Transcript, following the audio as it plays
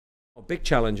Big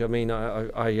challenge. I mean,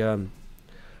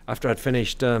 after I'd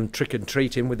finished trick and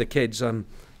treating with the kids, I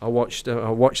watched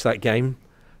that game,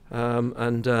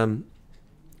 and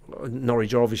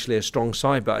Norwich are obviously a strong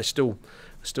side, but I still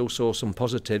saw some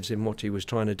positives in what he was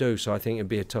trying to do. So I think it'd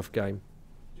be a tough game.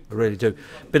 I really do.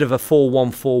 Bit of a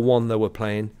 4-1-4-1 they were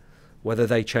playing. Whether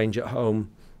they change at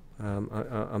home,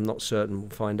 I'm not certain. We'll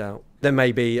find out. There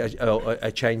may be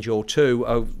a change or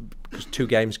two. Because 2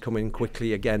 games coming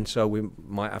quickly again, so we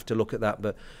might have to look at that.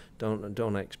 But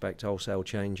don't expect wholesale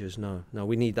changes. No,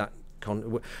 we need that.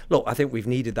 Look, I think we've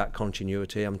needed that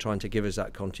continuity. I'm trying to give us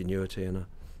that continuity, and I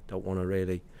don't want to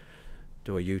really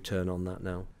do a U-turn on that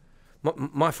now.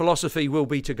 My philosophy will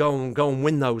be to go and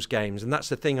win those games, and that's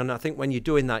the thing. And I think when you're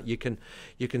doing that, you can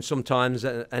sometimes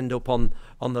end up on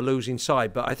the losing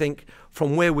side. But I think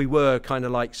from where we were, kind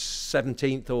of like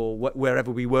 17th or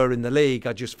wherever we were in the league,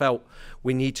 I just felt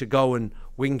we need to go and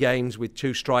win games with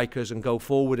 2 strikers and go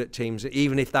forward at teams,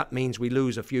 even if that means we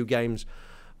lose a few games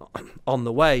on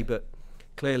the way. But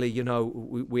clearly, you know,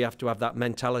 we have to have that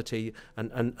mentality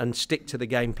and stick to the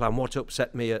game plan. What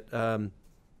upset me at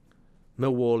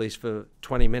Millwall is for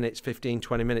 20 minutes, 15,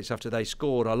 20 minutes after they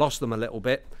scored, I lost them a little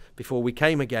bit before we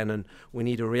came again, and we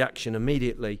need a reaction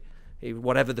immediately,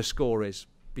 whatever the score is,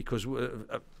 because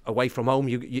away from home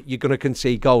you're going to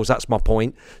concede goals. That's my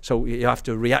point. So you have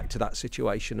to react to that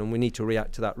situation, and we need to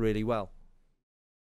react to that really well.